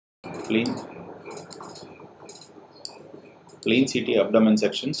Plain CT abdomen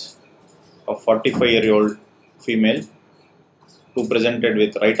sections of 45-year-old female who presented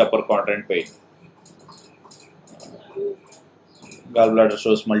with right upper quadrant pain. Gallbladder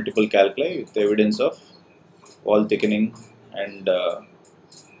shows multiple calci with evidence of wall thickening and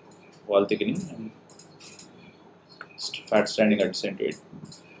fat standing adjacent to it.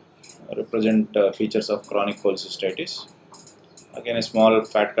 Represent features of chronic cholecystitis. Again, a small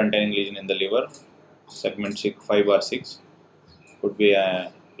fat containing lesion in the liver, segment 5 or 6, could be a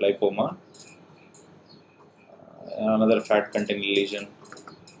lipoma. Another fat containing lesion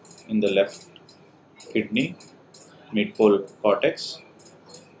in the left kidney, mid-pole cortex.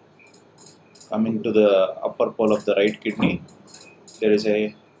 Coming to the upper pole of the right kidney, there is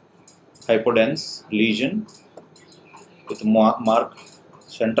a hypodense lesion with marked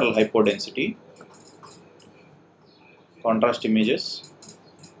central hypodensity. Contrast images.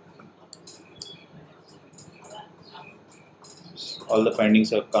 All the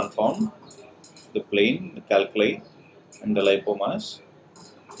findings are confirmed. The plane, the calci and the lipomas.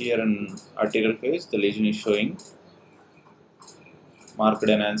 Here in arterial phase, the lesion is showing marked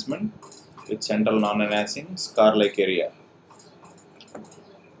enhancement with central non-enhancing scar-like area.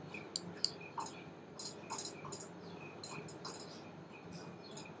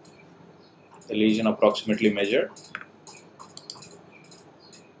 The lesion approximately measured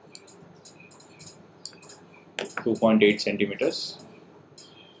 2.8 centimeters.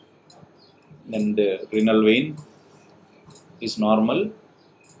 Then the renal vein is normal.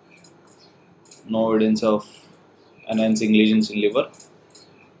 No evidence of enhancing lesions in liver.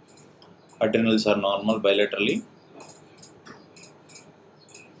 Adrenals are normal bilaterally.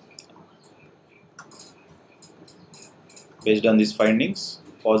 Based on these findings,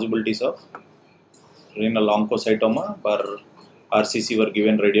 possibilities of renal oncocytoma or RCC were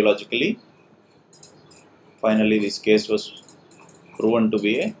given radiologically. Finally, this case was proven to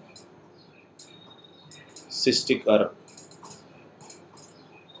be a cystic or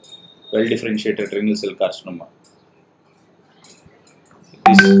well-differentiated renal cell carcinoma.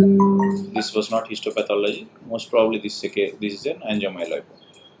 This was not histopathology. Most probably this is an angiomyolipoma.